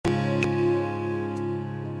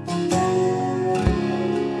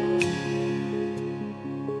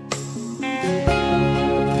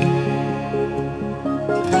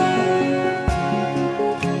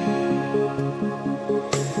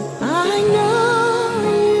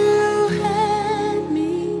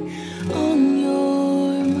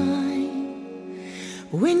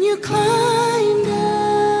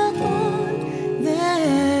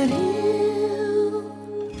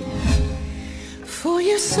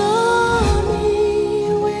saw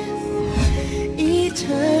me with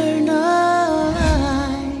eternal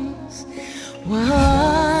eyes while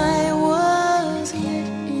I was yet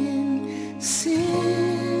in sin.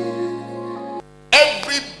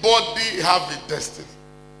 Everybody have a destiny.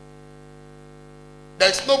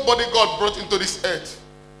 There's nobody God brought into this earth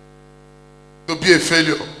to be a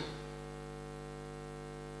failure.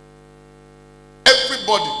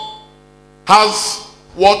 Everybody has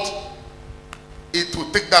what it will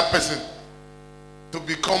take that person to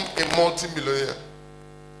become a multi-millionaire.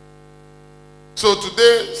 So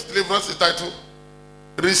today's deliverance is titled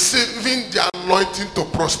Receiving the Anointing to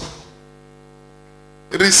Prosper.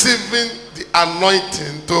 Receiving the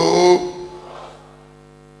anointing to...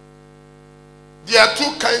 There are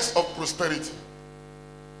two kinds of prosperity.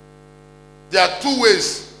 There are two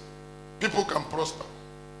ways people can prosper.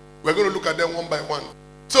 We're going to look at them one by one.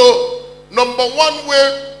 So, number one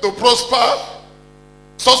way to prosper,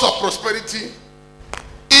 source of prosperity,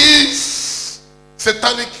 is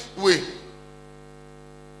satanic way,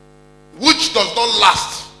 which does not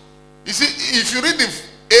last. You see, if you read the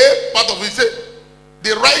A part of it, it says,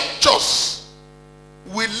 the righteous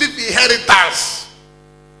will leave inheritance.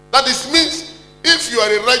 That is, means if you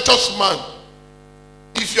are a righteous man,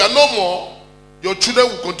 if you are no more, your children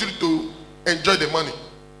will continue to enjoy the money.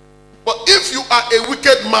 But if you are a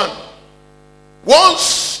wicked man,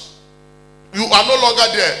 once you are no longer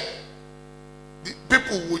there, the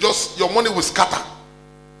people will just, your money will scatter.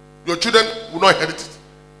 Your children will not inherit it.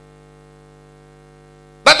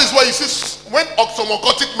 That is why you see when some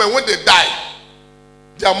occultic men, when they die,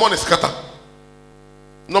 their money scatter.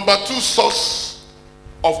 Number two source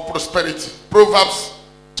of prosperity, Proverbs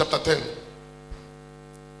chapter 10.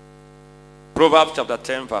 Proverbs chapter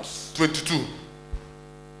 10 verse 22.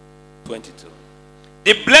 22.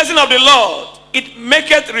 The blessing of the Lord, it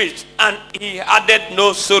maketh rich, and he added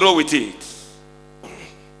no sorrow with it.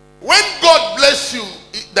 When God bless you,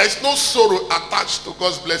 there is no sorrow attached to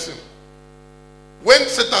God's blessing. When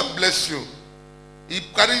Satan bless you, he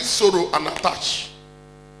carries sorrow and attach.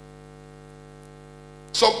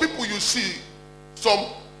 Some people you see, some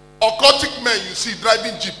occultic men you see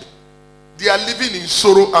driving jeep, they are living in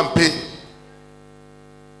sorrow and pain.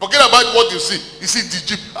 Forget about what you see. You see the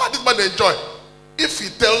jeep. This man enjoy. If he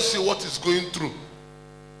tells you what he's going through,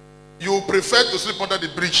 you prefer to sleep under the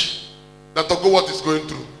bridge than to go what he's going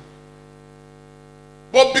through.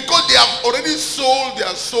 But because they have already sold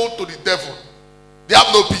their soul to the devil, they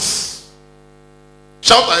have no peace.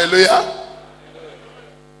 Shout hallelujah.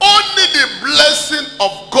 Only the blessing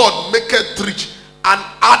of God maketh rich and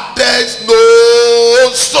addeth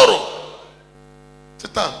no sorrow.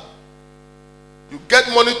 Satan, you get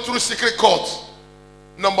money through secret court.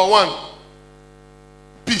 Number one,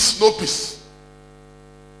 peace, no peace.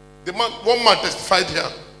 One man testified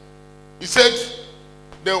here. He said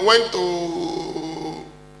they went to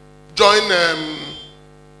join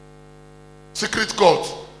secret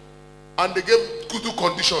court and they gave two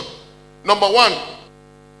conditions. Number one,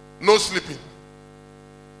 no sleeping.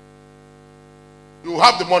 You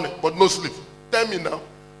have the money, but no sleep. Tell me now,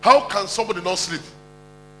 how can somebody not sleep?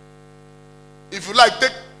 If you like,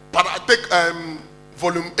 take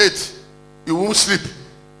volume 8, you won't sleep.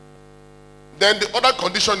 Then the other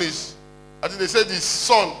condition is, I think they said the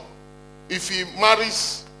son, if he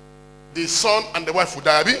marries, the son and the wife will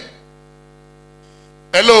die. Abi?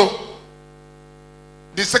 Hello?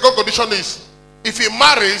 The second condition is, if he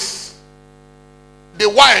marries, the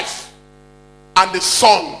wife and the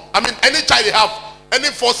son, I mean any child they have, any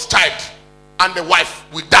first child and the wife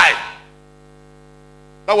will die.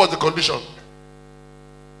 That was the condition.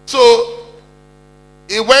 So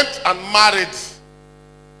he went and married.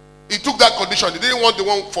 He took that condition. He didn't want the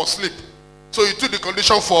one for sleep, so he took the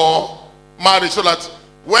condition for marriage, so that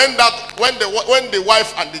when the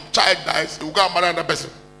wife and the child dies, he will go and marry another person.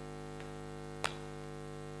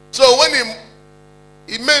 So when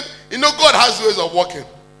he made, God has ways of working.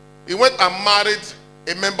 He went and married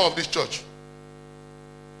a member of this church.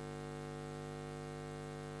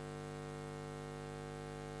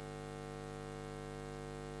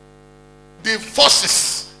 The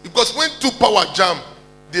forces, because when two power jam,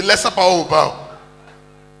 the lesser power will bow.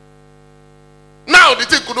 Now the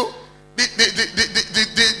thing,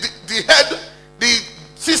 the head, the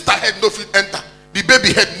sister head no fit enter, the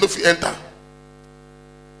baby head no fit enter.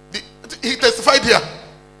 He testified here.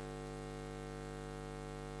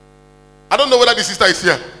 I don't know whether the sister is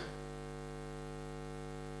here.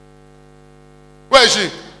 Where is she?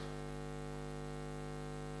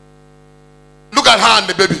 Look at her and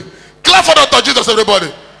the baby. Clap for Dr. Jesus,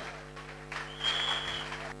 everybody.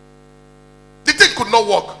 The thing could not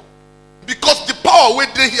work because the power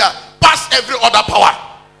waiting here past every other power.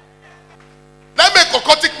 Let me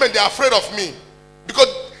occultic men, they are afraid of me. Because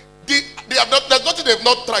they have not, there's nothing they have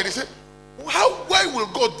not tried. They say, why will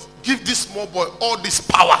God give this small boy all this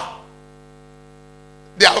power?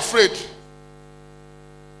 They are afraid.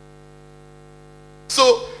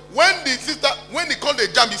 So when he called the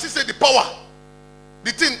jam, he said the power,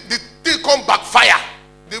 the thing come backfire.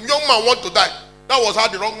 The young man want to die. That was how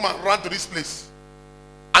the wrong man ran to this place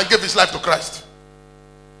and gave his life to Christ.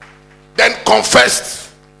 Then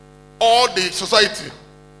confessed all the society,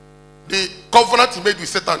 the covenant he made with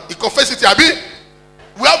Satan. He confessed it here.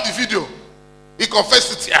 We have the video. He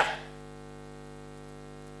confessed it here.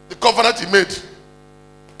 The covenant he made.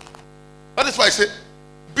 That is why I say,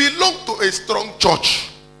 belong to a strong church.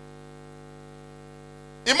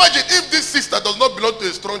 Imagine if this sister does not belong to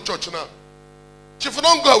a strong church now. She will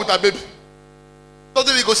not go out with her baby.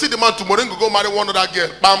 Suddenly you go see the man tomorrow and go marry one other girl.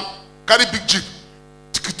 Bam, carry big jeep.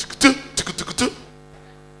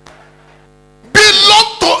 Belong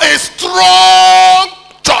to a strong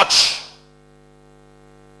church.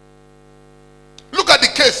 Look at the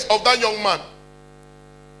case of that young man.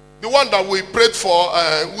 The one that we prayed for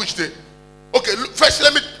which day? Okay, first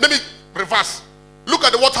let me reverse. Look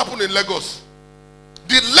at what happened in Lagos.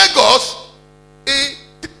 The Lagos, a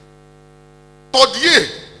third year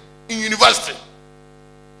in university,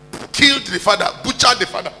 killed the father, butchered the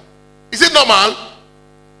father. Is it normal?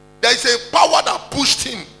 There is a power that pushed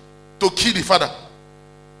him to kill the father.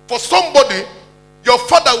 For somebody, your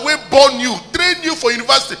father will born you, train you for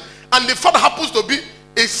university, and the father happens to be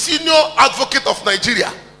a senior advocate of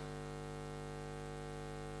Nigeria.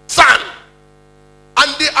 Son.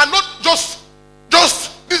 And they are not just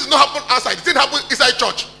this is not happen outside, it didn't happen inside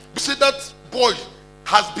church. You see that boy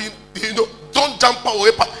has been, don't jump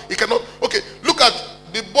away. He cannot. Okay, look at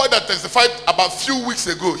the boy that testified about a few weeks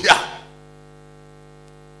ago here.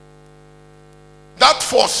 That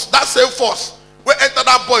force, that same force, will enter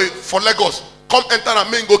that boy for Lagos. Come enter and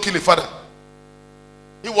make go kill the father.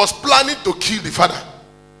 He was planning to kill the father.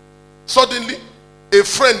 Suddenly, a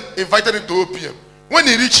friend invited him to OPM. When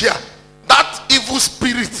he reached here, that evil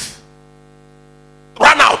spirit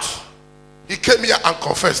ran out. He came here and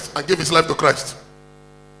confessed and gave his life to Christ.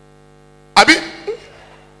 Abi?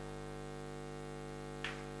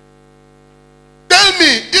 Tell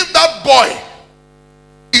me if that boy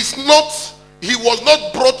he was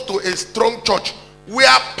not brought to a strong church where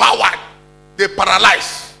power, they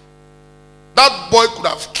paralyzed. That boy could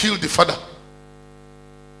have killed the father.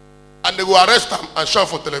 And they will arrest him and show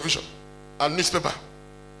for television and newspaper.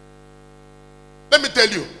 Let me tell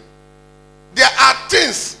you, there are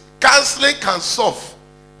things counseling can solve.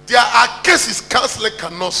 There are cases counseling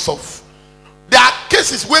cannot solve. There are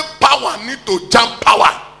cases where power need to jump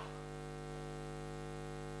power.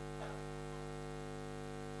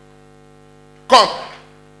 Come,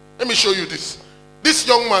 let me show you this. This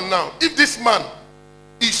young man now, if this man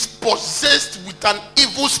is possessed with an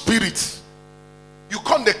evil spirit, you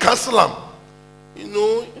come to counsel him.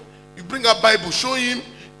 You bring a Bible, show him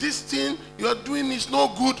this thing you are doing is no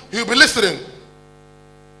good. He'll be listening.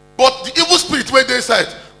 But the evil spirit where they inside,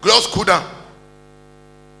 just cool down.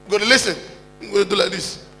 You're going to listen. You're going to do like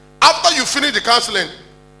this. After you finish the counseling,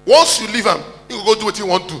 once you leave him, you will go do what you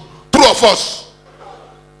want to. True or false?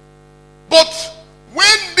 But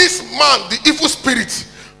when this man, the evil spirit,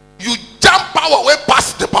 you jump power way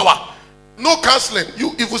past the power. No counseling.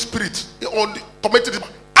 You evil spirit. You only tormented him.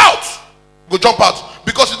 Out. Go jump out.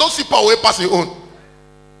 Because you don't see power way past your own.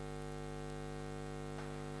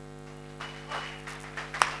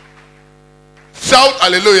 Shout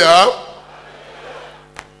hallelujah.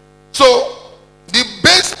 So the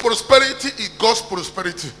base prosperity is God's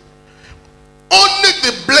prosperity. Only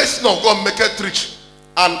the blessing of God maketh rich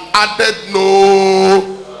and added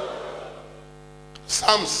no.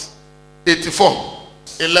 Psalms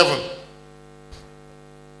 84:11.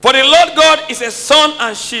 For the Lord God is a sun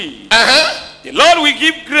and shield. The Lord will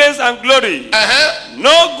give grace and glory.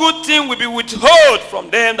 No good thing will be withheld from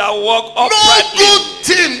them that walk uprightly. No good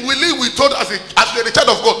thing will he withhold as a child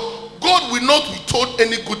of God. God will not withhold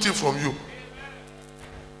any good thing from you.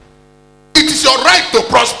 It is your right to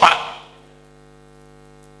prosper.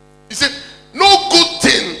 He said, no good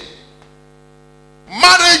thing.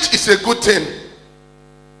 Marriage is a good thing.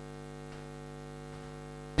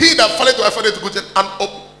 He that findeth a wife findeth a good thing, and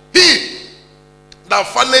he that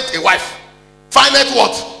findeth a wife findeth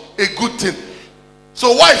what? A good thing.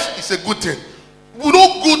 So wife is a good thing.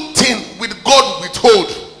 No good thing with God withhold.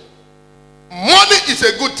 Money is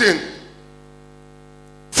a good thing.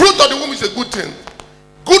 Fruit of the womb is a good thing.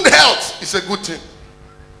 Good health is a good thing.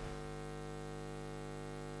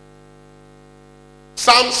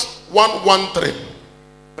 Psalms 113.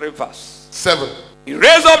 3 verse 7. He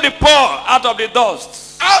raised up the poor out of the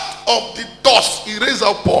dust Out of the dust he raised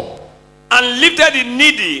up poor. and lifted the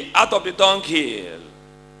needy out of the dunghill.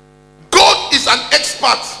 God is an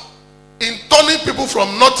expert in turning people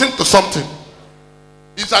from nothing to something.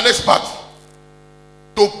 He's an expert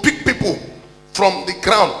to pick people from the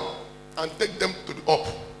ground and take them to the up.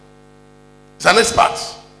 He's an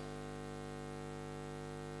expert.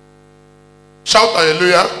 Shout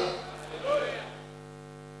hallelujah.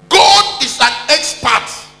 God is an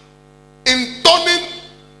expert in turning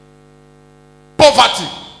poverty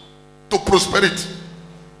to prosperity.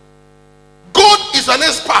 God is an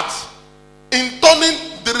expert in turning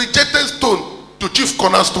the rejected stone to chief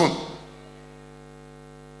cornerstone.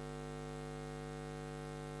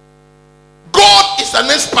 God is an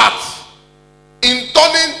expert in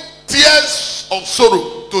turning tears of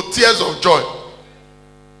sorrow to tears of joy.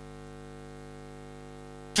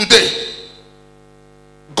 Today,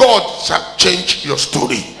 God shall change your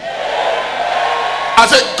story. I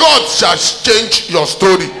said, God shall change your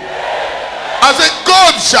story. I said,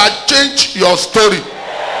 God shall change your story.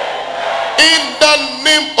 In the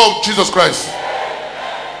name of Jesus Christ.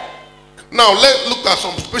 Now, let's look at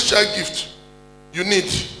some special gifts you need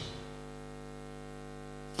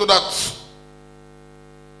so that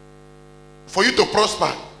for you to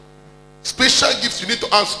prosper. Special gifts you need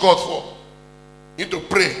to ask God for. You need to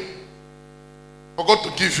pray for God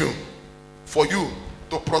to give you, for you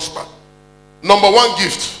to prosper. Number one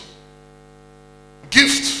gift.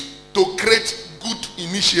 Gift to create good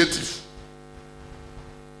initiative.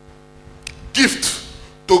 Gift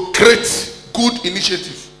to create good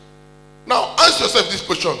initiative. Now ask yourself this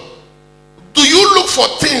question. Do you look for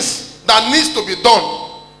things that needs to be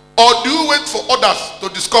done, or do you wait for others to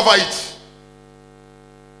discover it?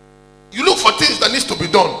 You look for things that needs to be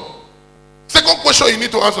done. Second question you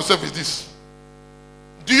need to ask yourself is this.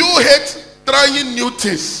 Do you hate trying new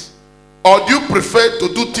things, or do you prefer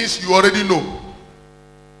to do things you already know?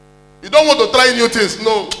 You don't want to try new things.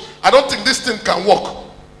 No, I don't think this thing can work.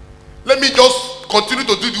 Let me just continue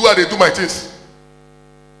to do the way I do my things.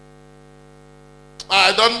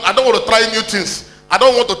 I don't want to try new things. I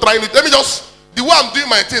don't want to try new. Let me just, the way I'm doing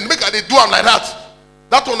my thing, make I do them like that.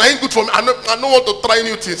 That one ain't good for me. I don't want to try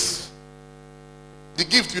new things. The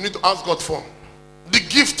gift you need to ask God for. The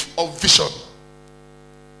gift of vision.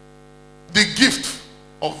 The gift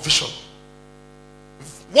of vision.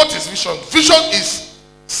 What is vision? Vision is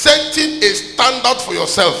setting a standard for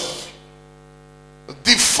yourself.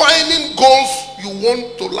 Defining goals you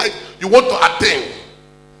want to attain.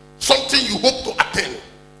 Something you hope to attain.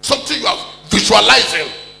 Something you are visualizing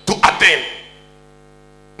to attain.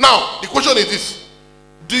 Now, the question is this.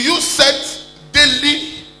 Do you set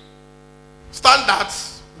daily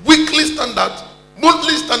standards, weekly standards,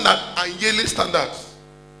 monthly standards, and yearly standards?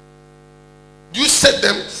 Do you set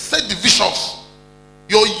them? Set the visions.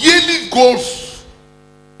 Your yearly goals,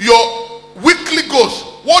 your weekly goals.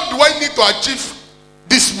 What do I need to achieve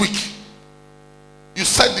this week? You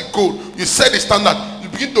set the goal, you set the standard, you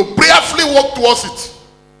begin to prayerfully work towards it.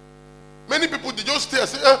 Many people, they just stay and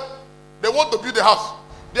say, they want to build a house.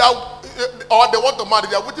 Or they want to marry.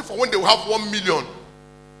 They are waiting for when they will have 1 million.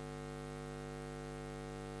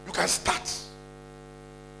 You can start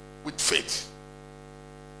with faith.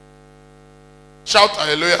 Shout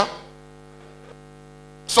hallelujah.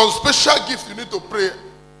 Some special gifts you need to pray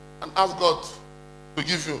and ask God to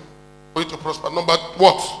give you for you to prosper. Number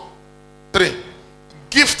what? 3.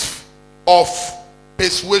 Gift of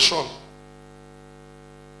persuasion.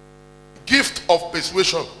 Gift of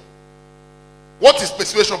persuasion. What is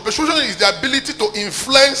persuasion? Persuasion is the ability to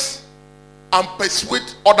influence and persuade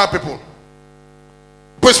other people.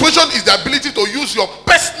 Persuasion is the ability to use your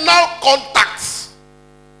personal contacts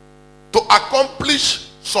to accomplish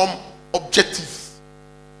some objectives.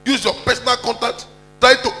 Use your personal contact,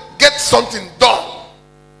 try to get something done,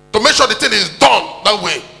 to make sure the thing is done that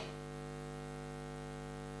way.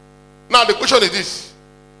 Now the question is this.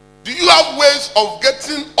 Do you have ways of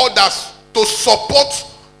getting others to support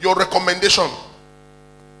your recommendation?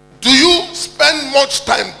 Do you spend much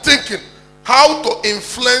time thinking how to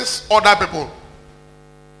influence other people?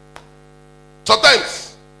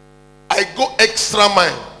 Sometimes I go extra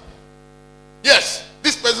mile. Yes,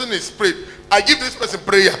 this person is praying. I give this person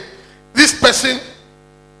prayer. This person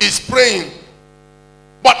is praying.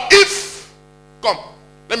 But if, come,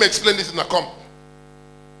 let me explain this now, come.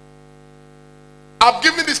 I've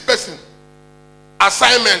given this person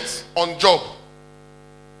assignment on job.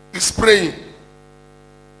 He's praying.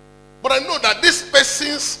 But I know that this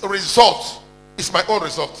person's result is my own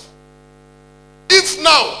result. If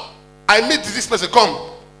now I meet this person, come.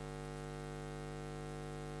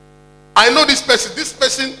 I know this person. This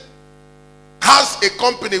person has a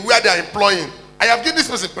company where they are employing. I have given this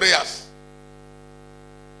person prayers.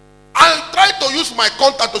 I'll try to use my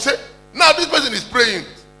contact to say, now this person is praying.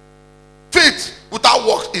 Faith without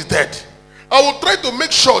works is dead. I will try to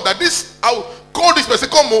make sure that this, I will call this person,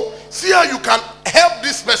 come on, see how you can help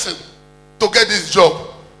this person to get this job.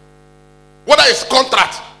 Whether it's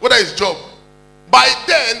contract, whether it's job. By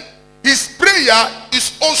then, his prayer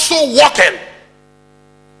is also working.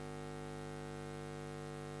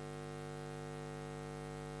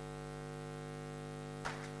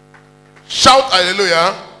 Shout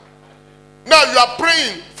hallelujah. Now you are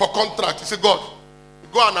praying for contract. You say, God,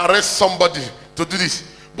 go and arrest somebody to do this.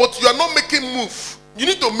 But you are not making move. You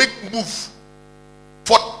need to make move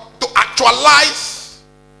to actualize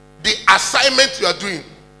the assignment you are doing.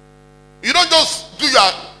 You don't just do your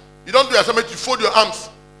assignment, you fold your arms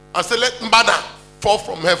and say, let manna fall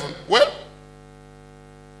from heaven. Well,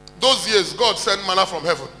 those years God sent manna from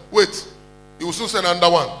heaven. Wait, he will soon send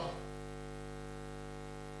another one.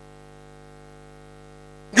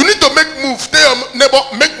 You need to make move. Tell your neighbor,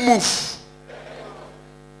 make move.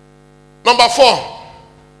 Number 4.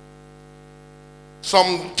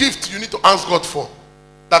 Some gift you need to ask God for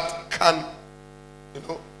that can,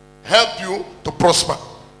 help you to prosper.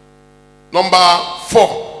 Number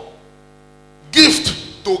 4.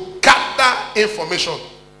 Gift to gather information.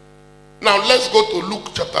 Now let's go to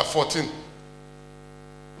Luke chapter 14.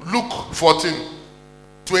 Luke 14,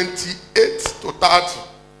 28 to 30.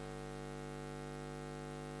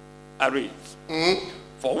 I read.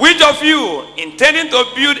 For which of you, intending to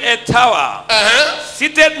build a tower,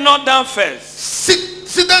 seated not down first?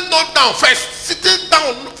 Seated not down first. Seated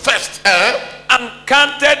down first. And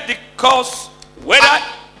counted the cost,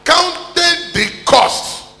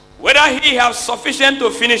 whether he have sufficient to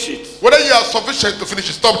finish it. Whether you have sufficient to finish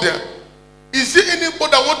it. Stop there. Is there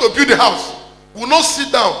anybody that want to build a house will not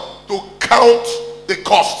sit down to count the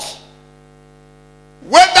cost?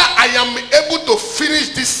 Whether I am able to finish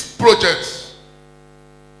this project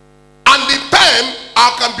and the time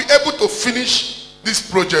I can be able to finish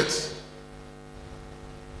this project.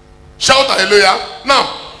 Shout hallelujah.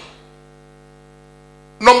 Now,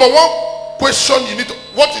 number 1 question you need to,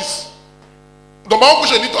 number 1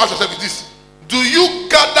 question you need to ask yourself is this: do you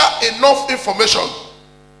gather enough information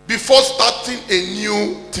before starting a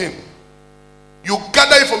new thing? You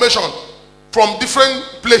gather information from different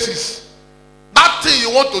places. That thing you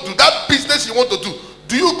want to do, that business you want to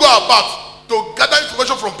do you go about to gather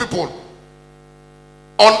information from people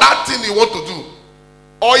on that thing you want to do?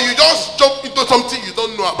 Or you just jump into something you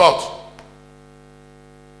don't know about?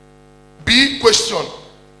 B question.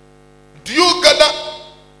 Do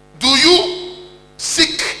you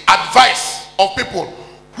seek advice of people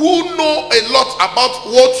who know a lot about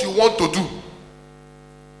what you want to do?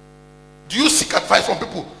 Do you seek advice from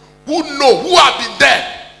people who know, who have been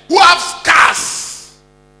there, who have scars,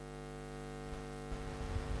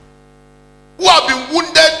 who have been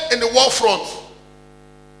wounded in the war front,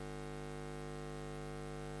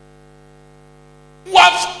 who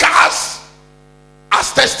have scars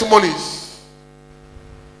as testimonies?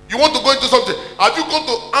 You want to go into something, have you gone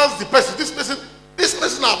to ask the person, this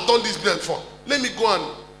person have done this before, let me go and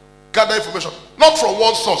gather information, not from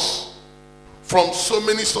one source, from so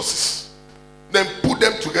many sources, then put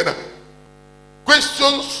them together.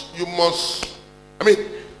 Questions you must,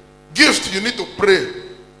 gift you need to pray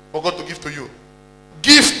for God to give to you.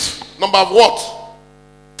 Gift, number what?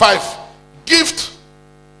 5. Gift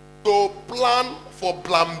to plan for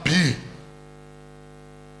plan B.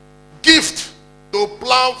 Gift to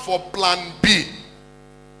plan for plan B.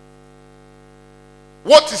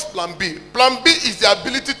 What is plan B? Plan B is the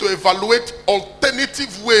ability to evaluate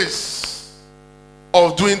alternative ways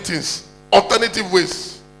of doing things. Alternative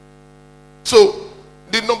ways. So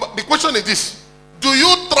the question is this: do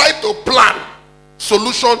you try to plan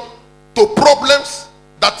solution to problems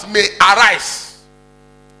that may arise?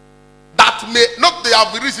 That may not, they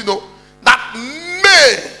have the reason, that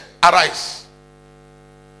may arise.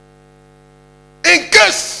 In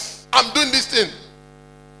case I'm doing this thing,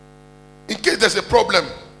 in case there's a problem,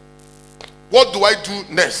 what do I do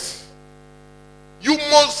next? You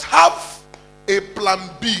must have a plan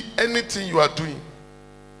B. Anything you are doing,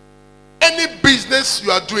 any business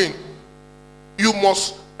you are doing, you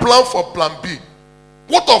must plan for plan B.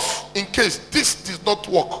 What of in case this does not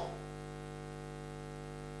work?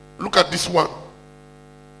 Look at this one.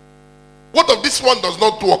 What if this one does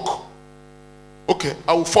not work? Okay,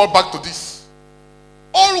 I will fall back to this.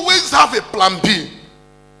 Always have a plan B.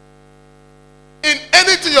 In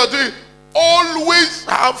anything you're doing, always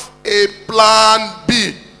have a plan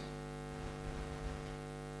B.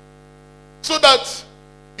 So that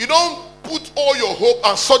you don't put all your hope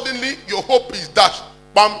and suddenly your hope is dashed.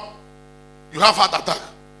 Bam, you have heart attack.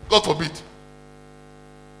 God forbid.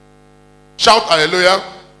 Shout hallelujah.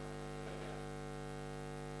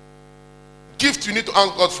 Gift you need to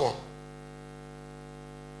ask God for.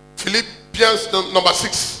 Philippians number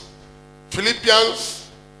 6. Philippians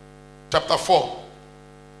chapter 4.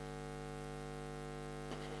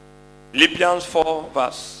 Philippians 4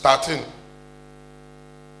 verse 13.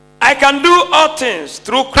 I can do all things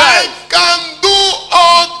through Christ. I can do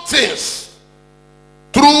all things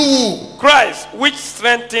through Christ, which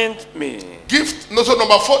strengthened me. gift. No, so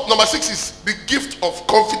number 6 is the gift of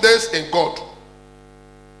confidence in God.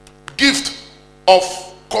 Gift of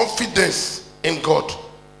confidence in God.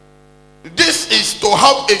 This is to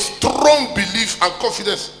have a strong belief and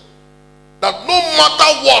confidence that no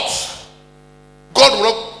matter what, God will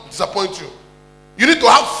not disappoint you. You need to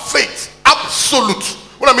have faith, absolute.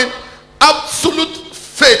 What I mean, absolute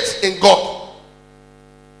faith in God.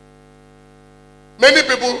 Many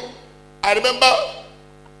people, I remember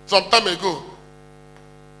some time ago,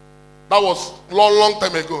 that was long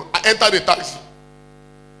time ago, I entered a taxi.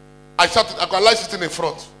 I was like sitting in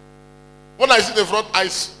front. When I sit in front,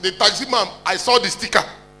 the taxi man, I saw the sticker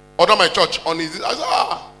under my church on his. I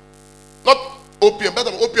said, not opium,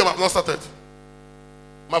 better than opium has not started.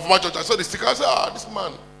 My former church, I saw the sticker. I said, this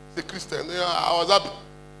man is a Christian. Yeah, I was happy.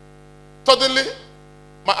 Suddenly,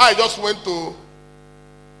 my eye just went to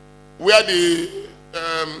where the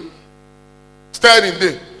steering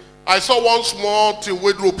there. I saw one small thing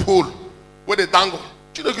with rope hole where they dangle.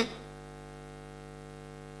 So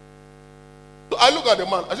I look at the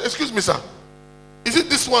man. I said, excuse me, sir. Is it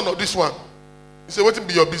this one or this one? He said, what will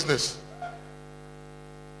be your business?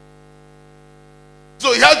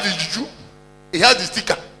 So he has the juju. He has the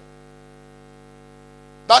sticker.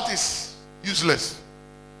 That is useless.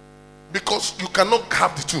 Because you cannot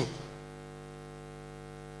have the two.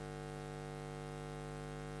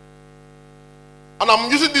 And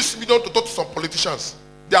I'm using this video to talk to some politicians.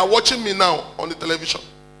 They are watching me now on the television.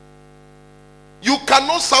 You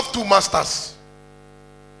cannot serve two masters.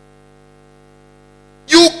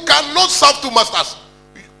 You cannot serve two masters.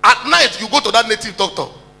 At night, you go to that native doctor.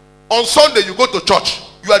 On Sunday, you go to church.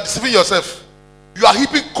 You are deceiving yourself. You are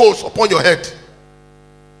heaping coals upon your head.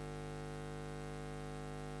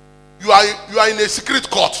 You are in a secret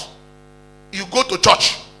court. You go to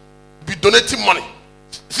church. Be donating money.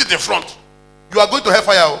 Sit in front. You are going to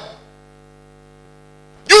hellfire.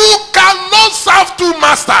 You cannot serve two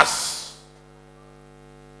masters.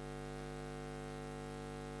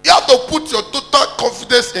 You have to put your total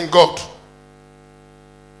confidence in God.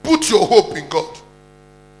 Put your hope in God.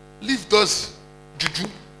 Leave those juju.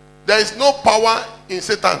 There is no power in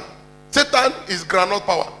Satan. Satan is granite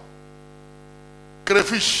power.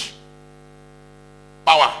 Crayfish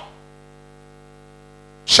power.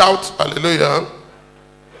 Shout hallelujah.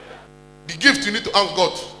 The gift you need to ask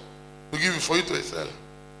God to give you for you to excel.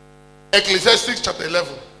 Ecclesiastes chapter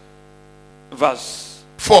 11 Verse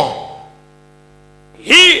 4.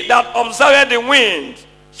 He that observeth the wind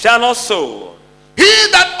shall not sow. He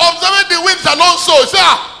that observeth the wind shall not sow. Say,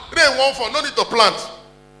 rain won't fall, no need to plant.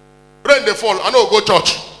 Rain they fall, I know go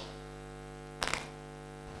church.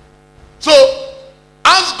 So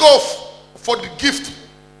ask God for the gift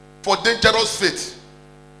for dangerous faith.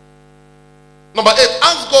 Number 8,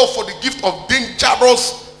 ask God for the gift of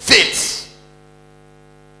dangerous faith.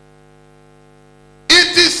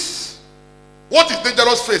 It is, what is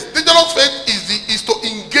dangerous faith? Dangerous faith is to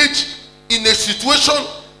engage in a situation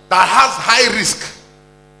that has high risk.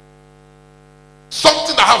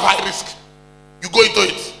 Something that has high risk. You go into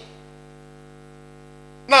it.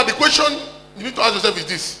 Now the question you need to ask yourself is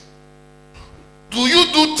this. Do you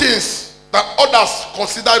do things that others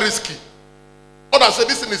consider risky? Others say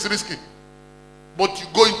this thing is risky. But you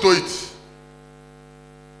go into it.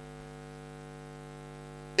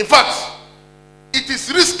 In fact, it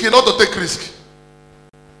is risky not to take risk.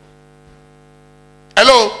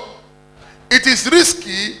 Hello? It is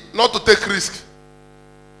risky not to take risk.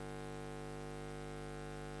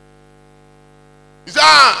 You say,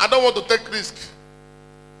 I don't want to take risk.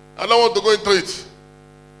 I don't want to go into it.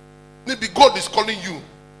 Maybe God is calling you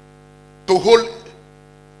to hold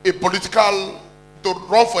a political, to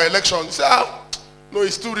run for election. You say, no,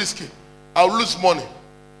 it's too risky. I'll lose money.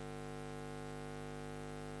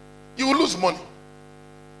 You will lose money.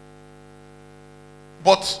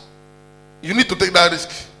 But you need to take that risk.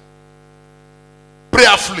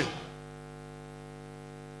 Prayerfully.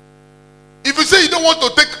 If you say you don't want to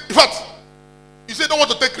take, in fact, you say you don't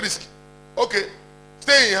want to take risk, okay,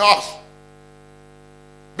 stay in your house.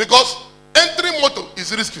 Because entering motor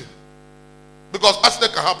is risky. Because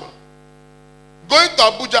accident can happen. Going to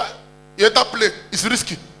Abuja, you enter plane, is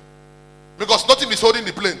risky. Because nothing is holding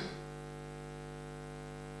the plane.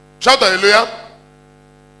 Shout hallelujah.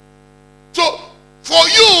 So, for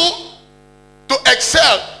you to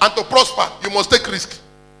excel and to prosper, you must take risk.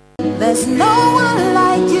 There's no one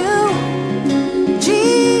like you,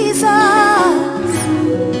 Jesus.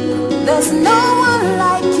 There's no one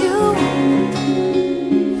like you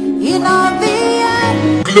in all the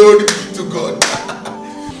earth. Glory be to God.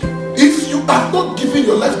 If you are not giving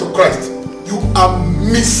your life to Christ, you are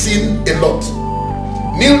missing a lot.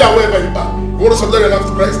 Kneel down wherever you are. You want to submit your life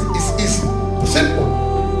to Christ? It's easy. Simple.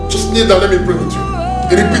 Just kneel down. Let me pray with you.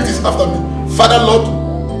 Repeat this after me. Father, Lord,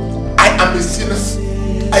 I am a sinner.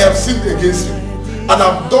 I have sinned against you. And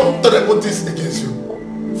I've done terrible things against you.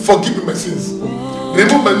 Forgive me my sins.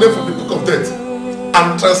 Remove my name from the book of death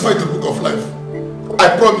and transfer it to the book of life.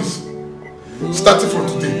 I promise, starting from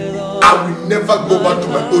today, I will never go back to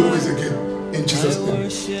my old ways again. In Jesus' name.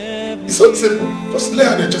 It's so simple. Just lay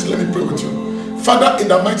on your chest. Let me pray with you. Father, in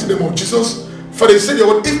the mighty name of Jesus, Father, you said your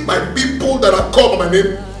word, if my people that are called by my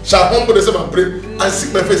name shall humble themselves and pray and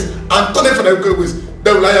seek my face and turn from their wicked ways,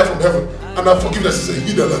 then will I hear from heaven and I'll forgive their sins and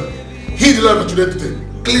heal their land. Heal the land of children today.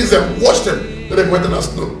 Cleanse them, wash them, let them whiten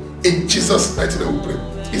as snow. In Jesus' mighty name we pray.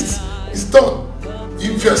 It's done.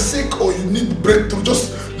 If you're sick or you need breakthrough,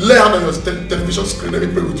 just lay hand on your television screen. Let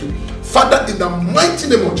me pray with you. Father, in the mighty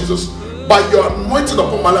name of Jesus, by your anointing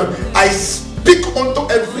upon my life, I speak unto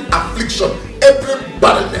every affliction, every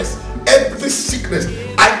barrenness, every sickness.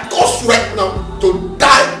 I cause right now to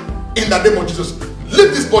die in the name of Jesus.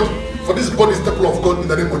 Leave this body, for this body is the temple of God in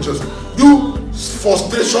the name of Jesus. You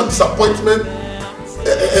frustration, disappointment,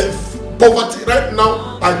 poverty, right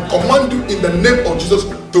now, I command you in the name of Jesus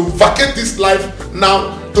to vacate this life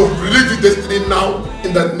now, to release your destiny now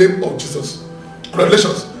in the name of Jesus.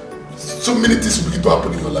 Congratulations. So many things will begin to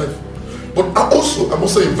happen in your life. But I'm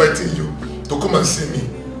also inviting you to come and see me.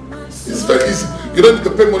 It's very easy. You don't need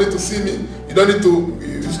to pay money to see me. You don't need to,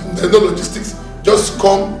 there's no logistics. Just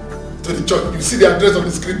come to the church. You see the address on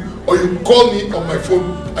the screen, or you call me on my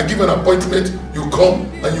phone. I give you an appointment. You come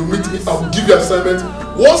and you meet me. I'll give you an assignment.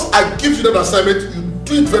 Once I give you that assignment, you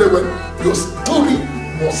do it very well. Your story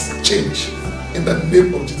must change in the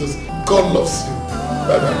name of Jesus. God loves you.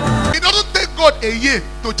 Bye-bye. It doesn't take God a year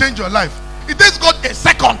to change your life. It takes God a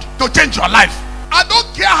second to change your life. I don't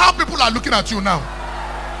care how people are looking at you now.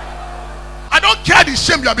 I don't care the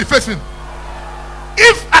shame you will be facing.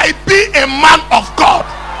 If I be a man of God,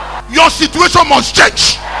 your situation must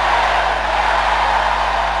change.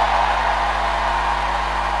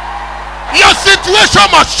 Your situation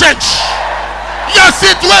must change. Your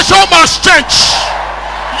situation must change.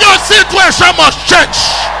 Your situation must change.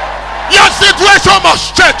 Your situation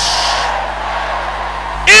must change.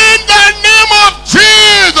 In the name of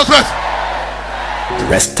Jesus Christ.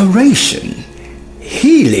 Restoration,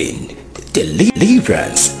 healing,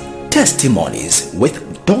 deliverance, testimonies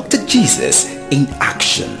with Dr. Jesus in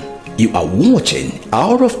action. You are watching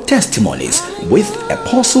Hour of Testimonies with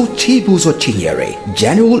Apostle Chibuzo Chinyere,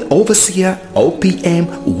 General Overseer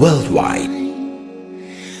OPM Worldwide.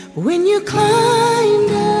 When you climb